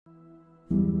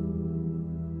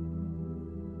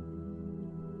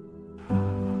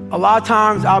A lot of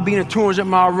times I'll be in a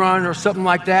 200-mile run or something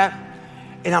like that,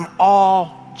 and I'm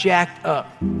all jacked up.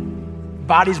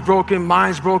 Body's broken,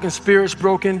 mind's broken, spirit's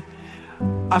broken.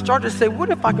 I started to say, what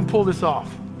if I can pull this off?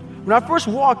 When I first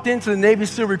walked into the Navy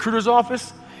SEAL recruiter's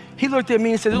office, he looked at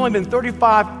me and said, there's only been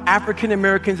 35 African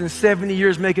Americans in 70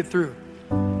 years make it through.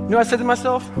 You know what I said to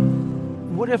myself?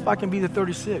 What if I can be the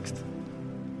 36th?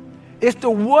 It's the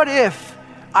what if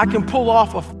I can pull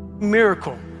off a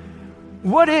miracle.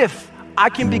 What if I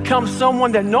can become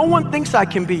someone that no one thinks I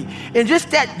can be? And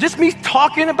just me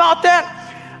talking about that,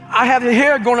 I have the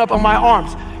hair going up on my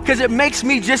arms because it makes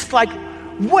me just like,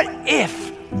 what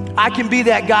if I can be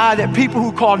that guy that people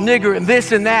who call nigger and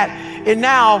this and that, and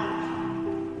now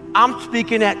I'm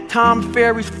speaking at Tom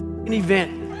Ferry's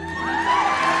event.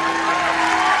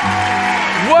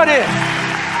 What if?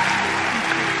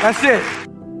 That's it.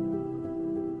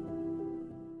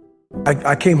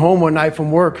 I came home one night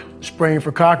from work spraying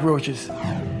for cockroaches,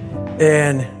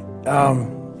 and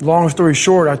long story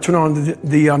short, I turned on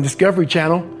the Discovery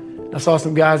Channel. I saw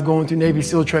some guys going through Navy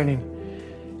SEAL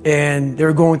training, and they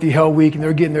were going through Hell Week, and they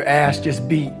were getting their ass just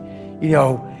beat. You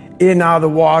know, in and out of the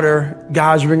water,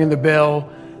 guys ringing the bell.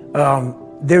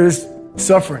 They were just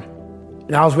suffering,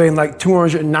 and I was weighing like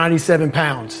 297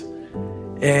 pounds,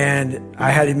 and I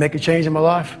had to make a change in my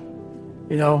life.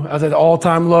 You know, I was at an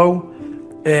all-time low.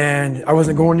 And I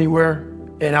wasn't going anywhere,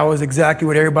 and I was exactly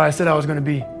what everybody said I was going to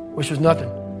be, which was nothing.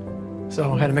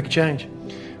 So I had to make a change.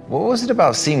 What was it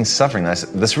about seeing suffering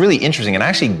that's really interesting? And I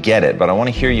actually get it, but I want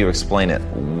to hear you explain it.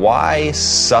 Why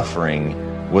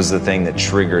suffering was the thing that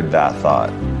triggered that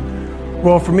thought?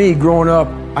 Well, for me, growing up,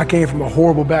 I came from a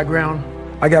horrible background.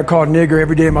 I got called nigger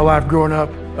every day of my life growing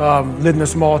up, lived in a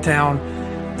small town.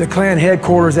 The Klan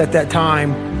headquarters at that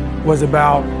time was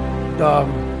about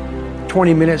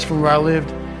 20 minutes from where I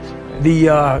lived.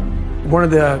 One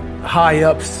of the high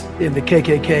ups in the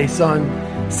KKK,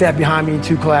 son, sat behind me in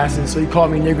 2 classes, so he called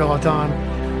me nigger all the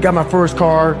time. Got my first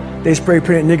car, they spray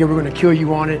painted nigger, we're gonna kill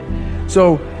you on it.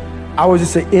 So I was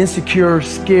just an insecure,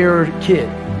 scared kid.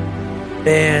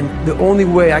 And the only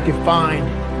way I could find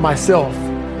myself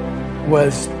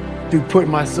was through putting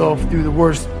myself through the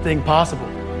worst thing possible.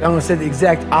 I'm gonna say the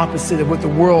exact opposite of what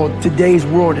today's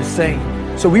world is saying.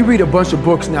 So we read a bunch of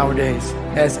books nowadays.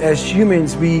 As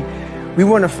humans, we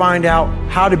want to find out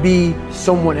how to be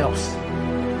someone else.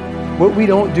 What we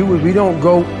don't do is we don't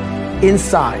go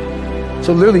inside.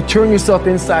 So literally turn yourself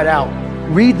inside out.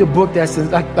 Read the book that's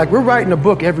like we're writing a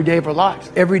book every day of our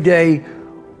lives. Every day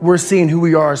we're seeing who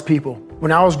we are as people.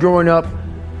 When I was growing up,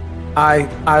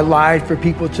 I lied for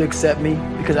people to accept me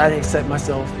because I didn't accept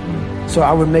myself. So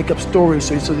I would make up stories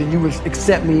so that you would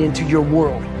accept me into your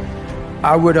world.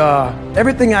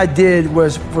 Everything I did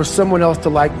was for someone else to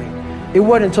like me. It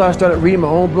wasn't until I started reading my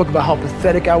own book about how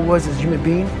pathetic I was as a human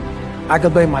being. I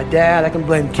could blame my dad, I can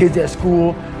blame kids at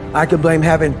school, I could blame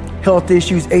having health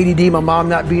issues, ADD, my mom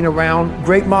not being around.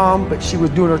 Great mom, but she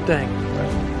was doing her thing.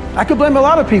 I could blame a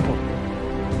lot of people.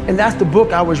 And that's the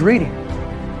book I was reading.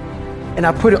 And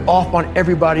I put it off on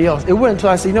everybody else. It wasn't until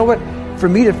I said, you know what, for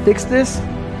me to fix this,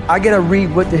 I gotta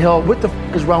read what the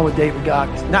f is wrong with David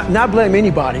Goggins. Not blame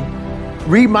anybody.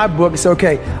 Read my book and say,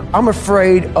 okay, I'm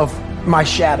afraid of my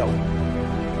shadow.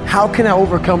 How can I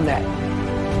overcome that?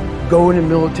 Go in the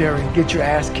military, get your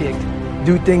ass kicked,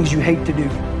 do things you hate to do,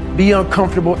 be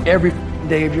uncomfortable every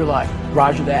day of your life.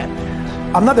 Roger that.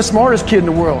 I'm not the smartest kid in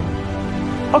the world.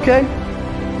 Okay.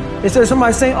 Instead of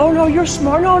somebody saying, oh no, you're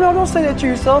smart. No, don't say that to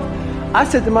yourself. I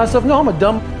said to myself, no, I'm a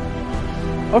dumb.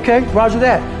 Okay, roger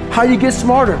that. How you get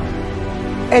smarter?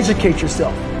 Educate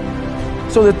yourself.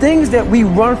 So the things that we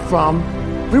run from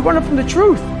the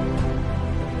truth.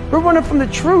 We're running from the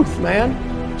truth, man.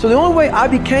 So the only way I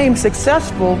became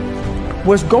successful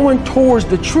was going towards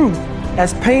the truth.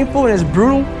 As painful and as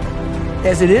brutal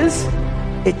as it is,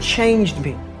 it changed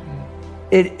me.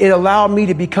 It allowed me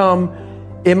to become,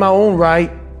 in my own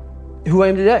right, who I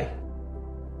am today.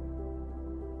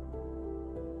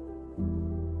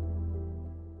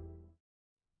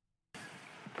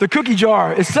 The cookie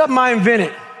jar is something I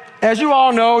invented. As you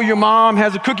all know, your mom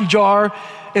has a cookie jar,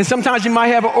 and sometimes you might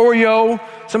have an Oreo,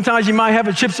 sometimes you might have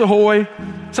a Chips Ahoy,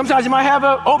 sometimes you might have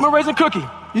an oatmeal raisin cookie.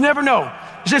 You never know.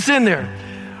 It's just in there.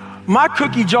 My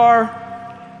cookie jar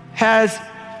has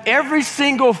every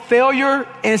single failure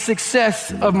and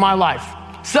success of my life,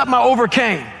 something I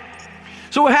overcame.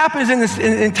 So what happens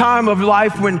in time of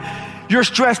life when you're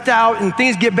stressed out and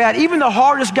things get bad, even the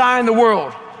hardest guy in the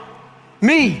world,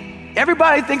 me,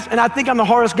 everybody thinks, and I think I'm the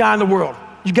hardest guy in the world.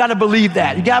 You gotta believe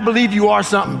that. You gotta believe you are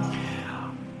something.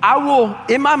 I will,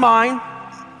 in my mind,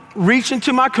 reach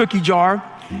into my cookie jar,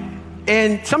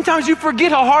 and sometimes you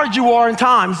forget how hard you are in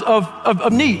times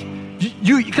of need.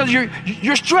 Because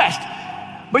you're stressed,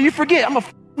 but you forget, I'm a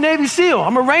Navy SEAL,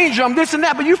 I'm a Ranger, I'm this and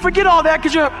that, but you forget all that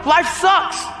because your life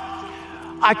sucks.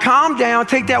 I calm down,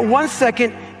 take that 1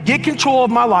 second, get control of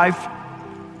my life,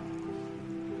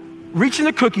 reach in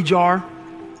the cookie jar.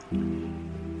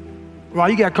 Well,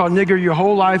 you got called nigger your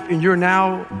whole life, and you're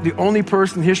now the only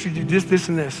person in history to do this,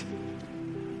 and this.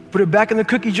 Put it back in the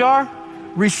cookie jar,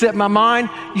 reset my mind.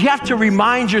 You have to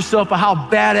remind yourself of how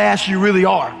badass you really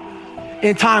are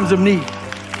in times of need.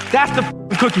 That's the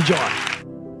cookie jar.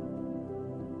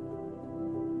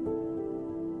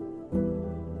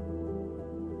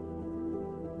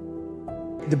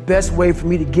 The best way for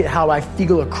me to get how I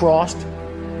feel across,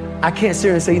 I can't sit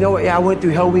here and say, you know what, yeah, I went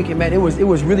through Hell Week, and man, it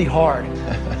was really hard.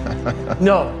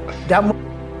 No,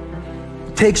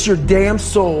 that takes your damn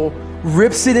soul,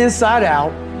 rips it inside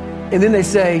out, and then they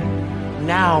say,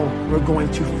 now we're going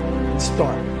to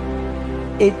start.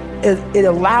 It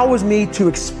allows me to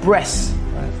express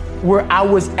where I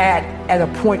was at a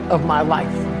point of my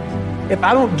life. If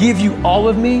I don't give you all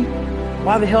of me,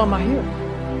 why the hell am I here?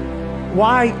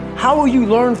 How will you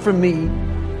learn from me?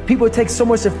 People take so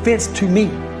much offense to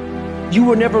me. You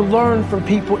will never learn from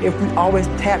people if we always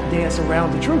tap dance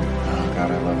around the truth. Oh God,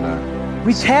 I love that.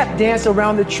 We tap dance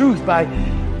around the truth by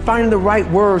finding the right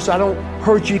words so I don't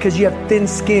hurt you because you have thin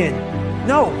skin.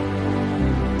 No,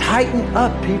 tighten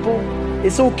up, people.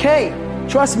 It's okay.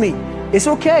 Trust me, it's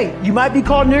okay. You might be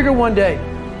called nigger one day.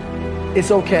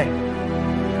 It's okay.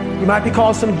 You might be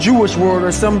called some Jewish word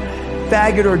or some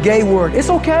faggot or gay word. It's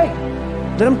okay.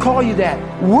 Let them call you that.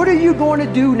 What are you going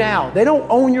to do now? They don't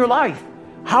own your life.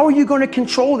 How are you going to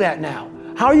control that now?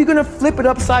 How are you going to flip it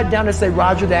upside down and say,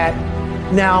 Roger that,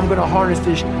 now I'm going to harness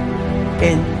this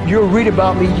and you'll read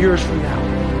about me years from now?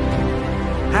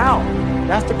 How?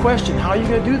 That's the question. How are you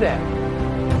going to do that?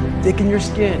 Thicken your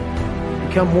skin.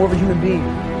 Become more of a human being.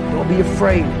 Don't be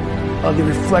afraid of the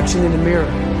reflection in the mirror.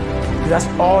 Because that's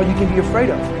all you can be afraid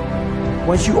of.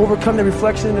 Once you overcome the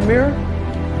reflection in the mirror,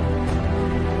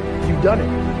 you've done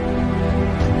it.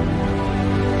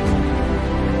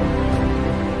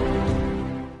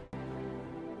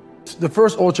 The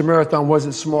first ultra marathon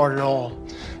wasn't smart at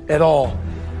all.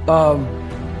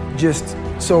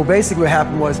 So basically what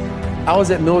happened was I was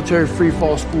at military free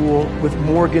fall school with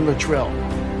Morgan Luttrell.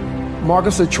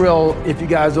 Marcus Luttrell, if you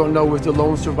guys don't know, was the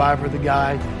lone survivor, the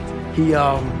guy. He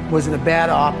was in a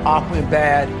bad op went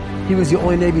bad. He was the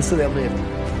only Navy SEAL that lived.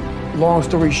 Long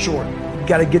story short, you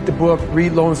gotta get the book,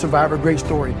 read Lone Survivor, great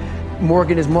story.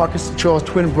 Morgan is Marcus Luttrell's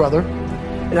twin brother,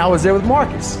 and I was there with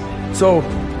Marcus. So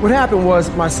what happened was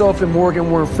myself and Morgan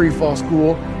were in free fall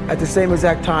school. At the same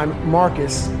exact time,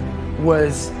 Marcus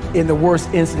was in the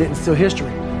worst incident in SEAL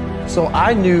history. So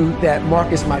I knew that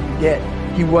Marcus might be dead.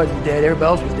 He wasn't dead, everybody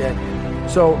else was dead.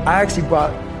 So I actually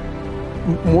brought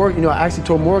Morgan, I actually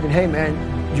told Morgan, hey man,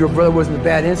 your brother was in a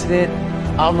bad incident.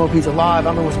 I don't know if he's alive, I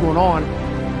don't know what's going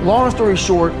on. Long story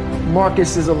short,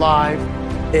 Marcus is alive,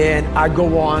 and I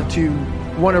go on to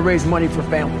want to raise money for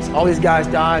families. All these guys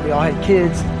died, they all had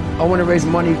kids. I want to raise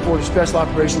money for the Special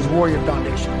Operations Warrior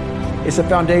Foundation. It's a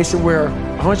foundation where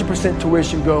 100%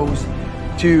 tuition goes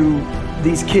to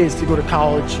these kids to go to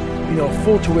college,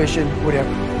 full tuition, whatever.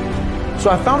 So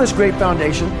I found this great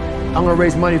foundation. I'm going to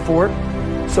raise money for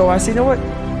it. So I said, you know what?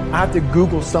 I have to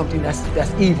Google something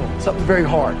that's evil, something very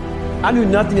hard. I knew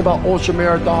nothing about ultra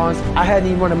marathons. I hadn't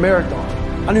even run a marathon.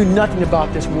 I knew nothing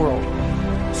about this world.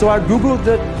 So I Googled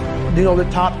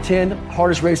the top 10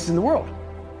 hardest races in the world.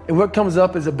 And what comes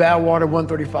up is a Badwater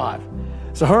 135.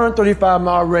 It's a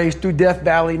 135-mile race through Death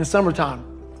Valley in the summertime.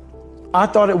 I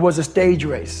thought it was a stage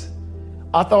race.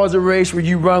 I thought it was a race where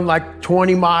you run like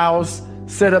 20 miles,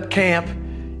 set up camp,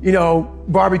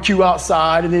 barbecue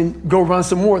outside, and then go run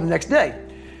some more the next day.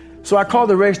 So I called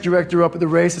the race director up at the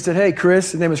race and said, hey,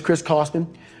 Chris, his name is Chris Kostman,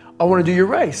 I want to do your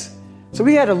race. So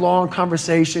we had a long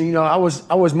conversation. I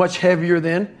was much heavier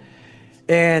then,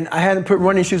 and I hadn't put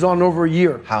running shoes on in over a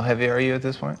year. How heavy are you at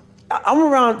this point? I'm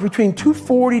around between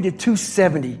 240 to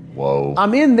 270. Whoa.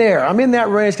 I'm in there. I'm in that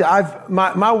range.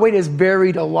 My weight has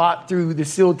varied a lot through the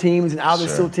SEAL teams and out of the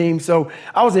SEAL teams, so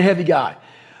I was a heavy guy.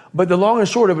 But the long and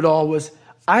short of it all was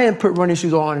I hadn't put running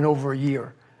shoes on in over a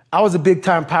year. I was a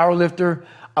big-time power lifter.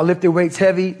 I lifted weights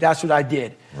heavy. That's what I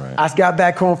did. Right. I got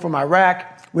back home from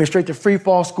Iraq, went straight to free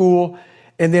fall school,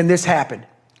 and then this happened.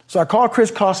 So I called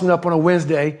Chris Kostman up on a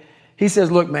Wednesday. He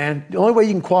says, look, man, the only way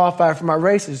you can qualify for my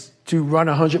race is to run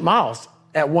 100 miles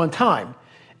at one time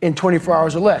in 24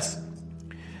 hours or less.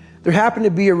 There happened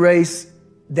to be a race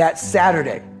that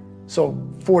Saturday, so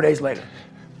 4 days later.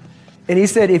 And he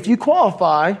said, if you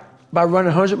qualify, by running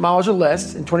 100 miles or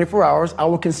less in 24 hours, I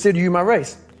will consider you my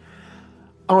race.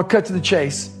 I'm gonna cut to the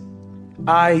chase.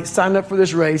 I signed up for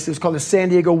this race. It was called the San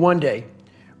Diego One Day,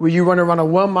 where you run around a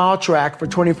 1 mile track for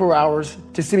 24 hours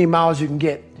to see how many miles you can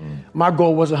get. My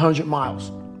goal was 100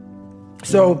 miles.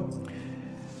 So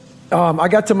I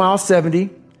got to mile 70,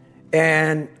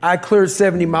 and I cleared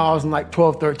 70 miles in like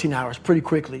 12, 13 hours pretty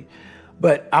quickly.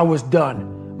 But I was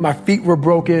done. My feet were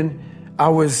broken. I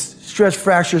was stress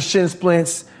fractures, shin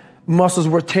splints, muscles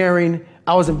were tearing.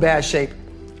 I was in bad shape.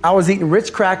 I was eating Ritz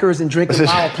crackers and drinking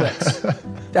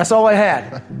Mileplex. That's all I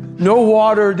had. No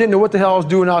water, didn't know what the hell I was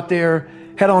doing out there.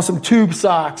 Had on some tube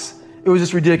socks. It was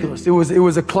just ridiculous. It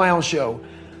was a clown show.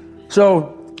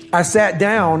 So I sat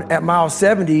down at mile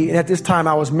 70, and at this time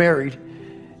I was married.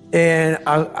 And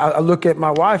I look at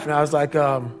my wife and I was like,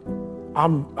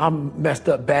 I'm messed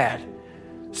up bad.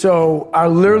 So I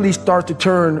literally start to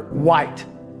turn white.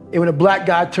 And when a black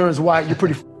guy turns white, you're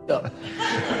pretty f***ed up.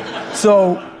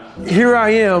 So here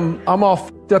I am, I'm all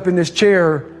f***ed up in this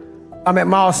chair. I'm at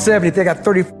mile 70, I think I got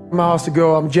 30 miles to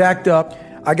go. I'm jacked up.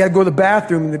 I gotta go to the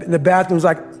bathroom, and the bathroom's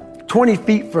like 20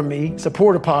 feet from me. It's a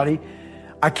porta potty.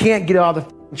 I can't get out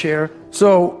of the chair.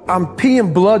 So I'm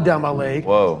peeing blood down my leg.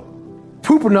 Whoa.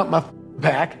 Pooping up my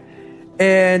back,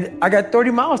 and I got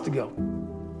 30 miles to go.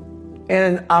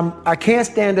 And I can't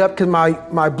stand up because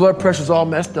my blood pressure's all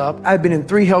messed up. I've been in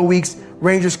 3 hell weeks,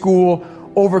 Ranger School,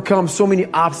 overcome so many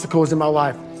obstacles in my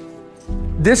life.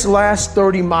 This last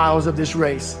 30 miles of this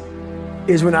race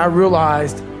is when I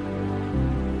realized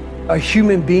a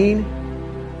human being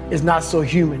is not so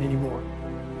human anymore.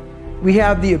 We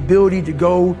have the ability to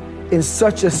go in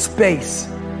such a space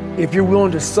if you're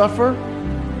willing to suffer,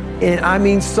 and I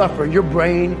mean suffer. Your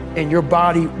brain and your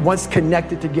body, once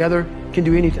connected together, can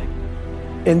do anything.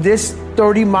 And this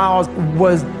 30 miles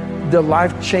was the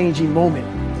life-changing moment.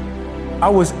 I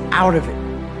was out of it.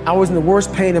 I was in the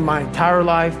worst pain of my entire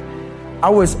life. I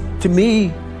was, to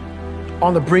me,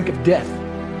 on the brink of death.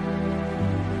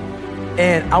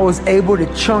 And I was able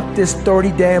to chunk this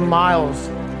 30 damn miles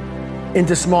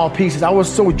into small pieces. I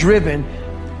was so driven,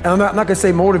 and I'm not gonna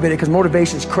say motivated, because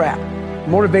motivation's crap.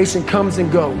 Motivation comes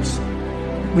and goes.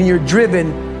 When you're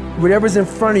driven, whatever's in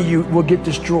front of you will get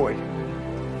destroyed.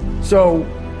 So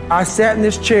I sat in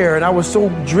this chair, and I was so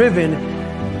driven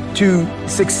to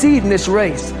succeed in this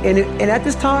race. And at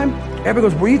this time, everybody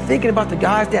goes, were you thinking about the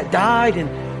guys that died? And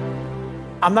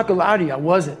I'm not gonna lie to you, I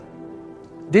wasn't.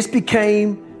 This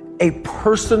became a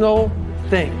personal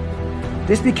thing.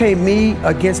 This became me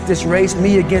against this race,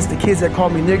 me against the kids that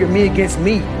called me nigger, me against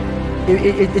me.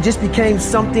 It just became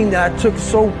something that I took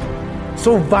so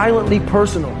violently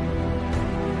personal.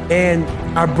 And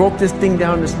I broke this thing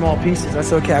down into small pieces. I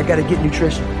said, okay, I gotta get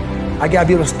nutrition. I gotta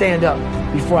be able to stand up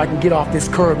before I can get off this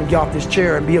curb and get off this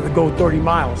chair and be able to go 30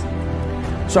 miles.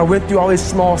 So I went through all these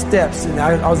small steps, and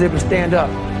I was able to stand up.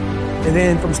 And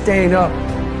then from standing up,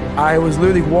 I was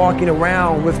literally walking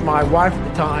around with my wife at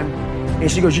the time,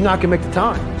 and she goes, you're not gonna make the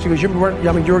time. She goes, you're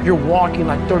walking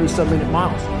like 30-some minute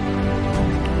miles.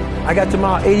 I got to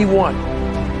mile 81,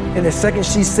 and the second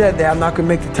she said that I'm not gonna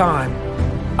make the time,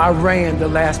 I ran the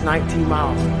last 19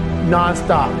 miles,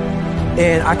 nonstop.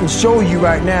 And I can show you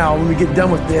right now when we get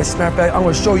done with this. Matter of fact, I'm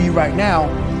gonna show you right now.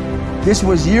 This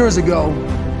was years ago,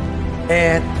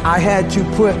 and I had to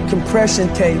put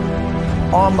compression tape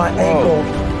on my ankle.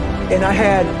 And I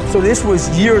had, so this was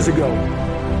years ago.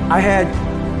 I had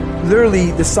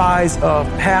literally the size of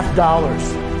 $50.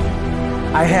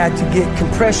 I had to get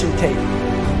compression tape,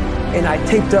 and I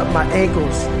taped up my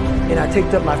ankles, and I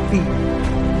taped up my feet.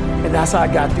 And that's how I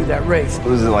got through that race.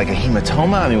 Was it like a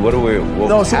hematoma? I mean, what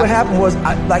happened was,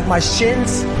 like my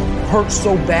shins hurt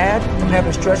so bad from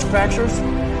having stress fractures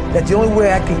that the only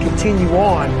way I could continue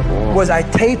on was I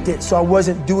taped it so I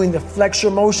wasn't doing the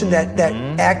flexor motion that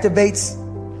activates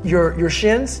your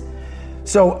shins.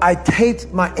 So I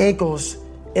taped my ankles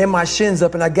and my shins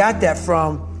up, and I got that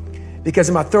from, because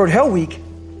in my 3rd hell week,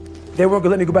 they weren't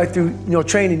gonna let me go back through,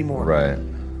 train anymore. Right.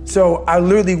 So I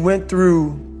literally went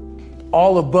through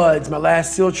all of BUDS, my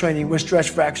last SEAL training, with stress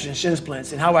fractures and shin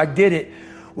splints. And how I did it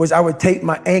was I would tape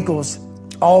my ankles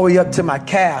all the way up to my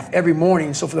calf every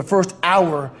morning. So for the first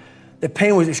hour, the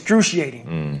pain was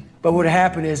excruciating. But what would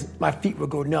happen is my feet would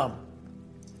go numb.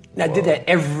 And I did that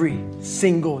every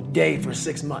single day for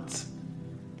 6 months.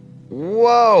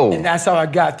 Whoa. And that's how I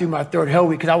got through my 3rd hell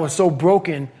week, because I was so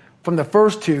broken from the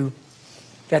first 2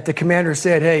 that the commander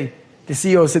said, hey, the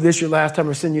CEO said this is your last time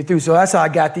we're sending you through. So that's how I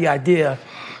got the idea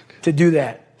to do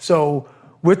that. So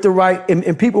with the right,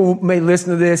 and people may listen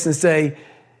to this and say,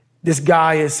 this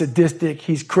guy is sadistic,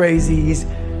 he's crazy,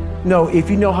 no, if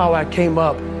you know how I came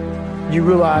up, you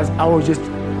realize I was just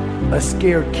a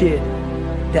scared kid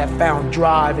that found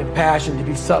drive and passion to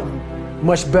be something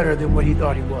much better than what he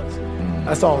thought he was.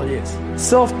 That's all it is.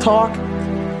 Self-talk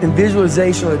and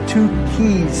visualization are the two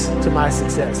keys to my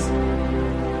success.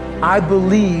 I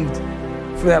believed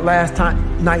for that last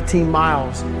 19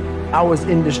 miles, I was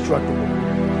indestructible.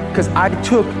 Because I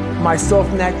took myself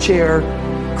in that chair,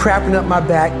 crapping up my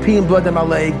back, peeing blood down my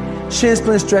leg, shin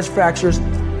splints, stretch fractures.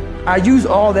 I use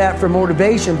all that for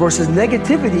motivation versus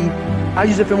negativity. I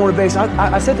use it for motivation.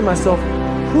 I said to myself,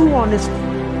 who on this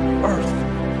earth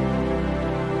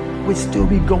would still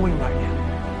be going right now?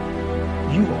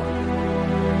 You are.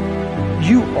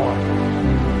 You are.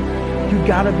 You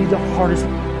gotta be the hardest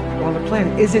on the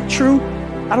planet. Is it true?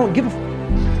 I don't give a f.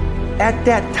 At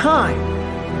that time,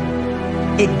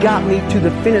 it got me to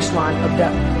the finish line of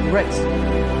that race.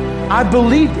 I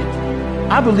believed it.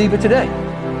 I believe it today.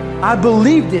 I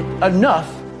believed it enough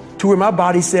to where my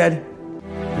body said,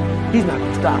 he's not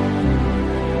gonna stop.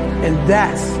 And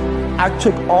I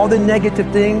took all the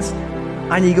negative things.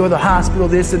 I need to go to the hospital,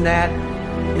 this and that.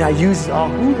 And I used it all.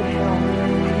 Who the hell would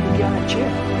even get on that chair?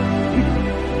 You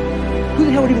did. Who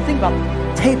the hell would even think about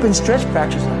taping stretch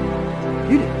fractures on?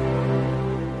 You did.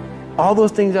 All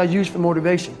those things I used for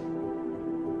motivation.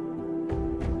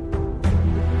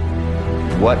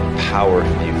 What power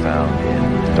have you found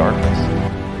in the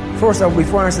darkness? First off,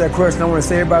 before I answer that question, I want to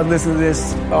say, everybody listening to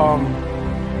this,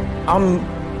 I'm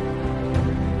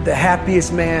the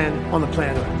happiest man on the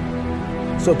planet.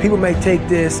 So people may take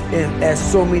this, and as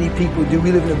so many people do,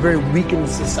 we live in a very weakened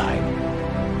society.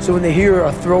 So when they hear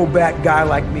a throwback guy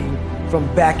like me from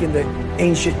back in the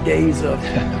ancient days of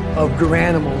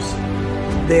Garanimals,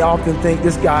 they often think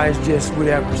this guy is just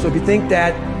whatever. So if you think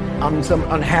that I'm some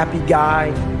unhappy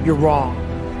guy, you're wrong.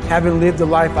 Having lived the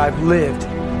life I've lived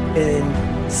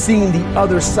and seeing the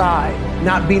other side,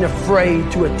 not being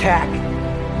afraid to attack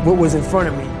what was in front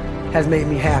of me, has made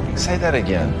me happy. Say that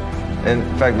again. In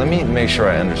fact, let me make sure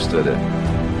I understood it.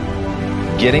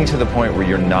 Getting to the point where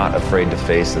you're not afraid to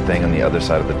face the thing on the other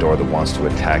side of the door that wants to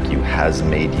attack you has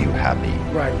made you happy.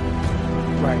 Right,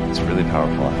 right. It's really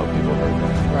powerful. I hope people heard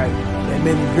that. Right, it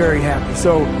made me very happy.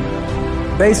 So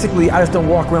basically, I just don't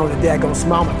walk around with a daggone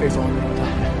smile on my face all the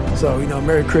time. So,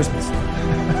 Merry Christmas.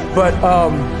 But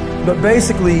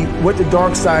basically, what the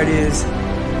dark side is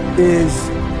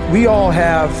we all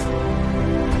have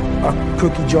a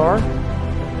cookie jar,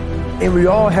 and we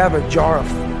all have a jar of.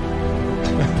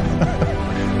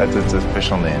 That's its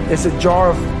official name. It's a jar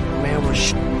of, man, where it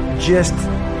just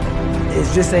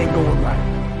ain't going right.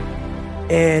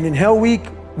 And in Hell Week,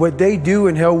 what they do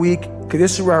in Hell Week, because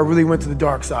this is where I really went to the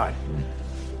dark side.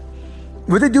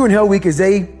 What they do in Hell Week is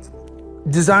they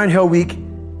design Hell Week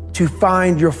to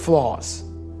find your flaws.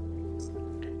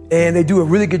 And they do a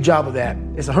really good job of that.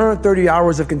 It's 130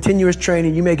 hours of continuous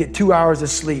training. You may get 2 hours of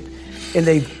sleep. And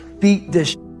they beat the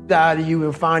shit out of you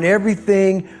and find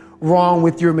everything wrong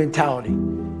with your mentality.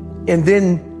 And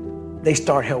then they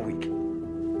start Hell Week.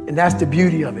 And that's the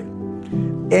beauty of it.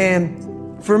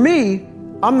 And for me,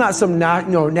 I'm not some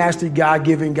nasty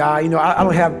God-given guy. I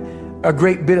don't have a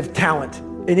great bit of talent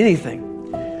in anything.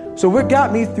 So what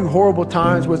got me through horrible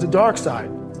times was the dark side.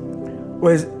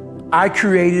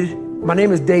 My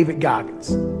name is David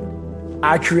Goggins.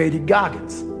 I created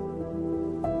Goggins.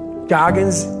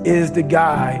 Goggins is the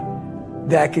guy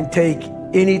that can take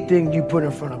anything you put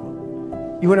in front of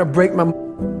him. You want to break my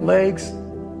legs?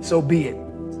 So be it.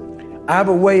 I have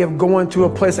a way of going to a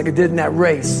place like I did in that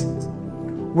race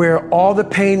where all the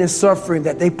pain and suffering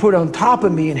that they put on top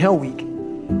of me in Hell Week,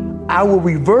 I will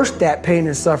reverse that pain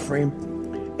and suffering,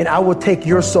 and I will take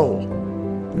your soul.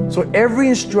 So every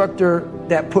instructor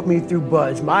that put me through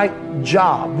BUD/S, my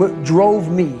job, what drove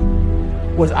me,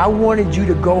 was I wanted you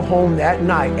to go home that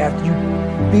night after you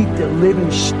beat the living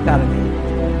shit out of me,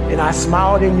 and I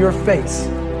smiled in your face.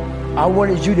 I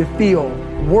wanted you to feel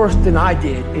worse than I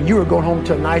did, and you were going home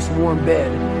to a nice warm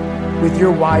bed with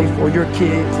your wife or your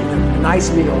kids and a nice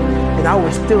meal, and I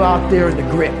was still out there in the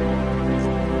grip,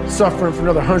 suffering for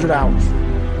another 100 hours.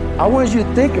 I wanted you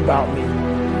to think about me,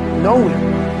 knowing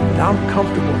that I'm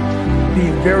comfortable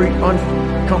being very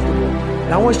uncomfortable.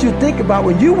 And I want you to think about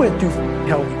when you went through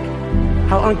Hell Week,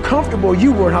 how uncomfortable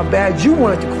you were and how bad you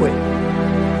wanted to quit,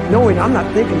 knowing I'm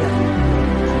not thinking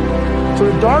that. So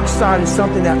the dark side is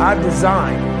something that I've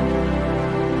designed.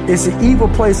 It's an evil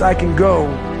place I can go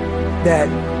that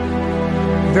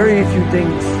very few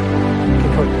things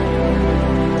can hurt me.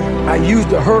 I use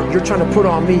the hurt you're trying to put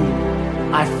on me,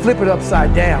 I flip it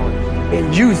upside down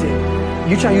and use it.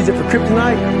 You trying to use it for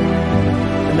kryptonite?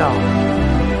 No.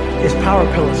 It's power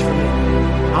pillars for me.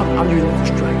 I'm using it for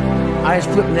strength. I just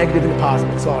flip negative into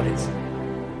positive. That's all it is.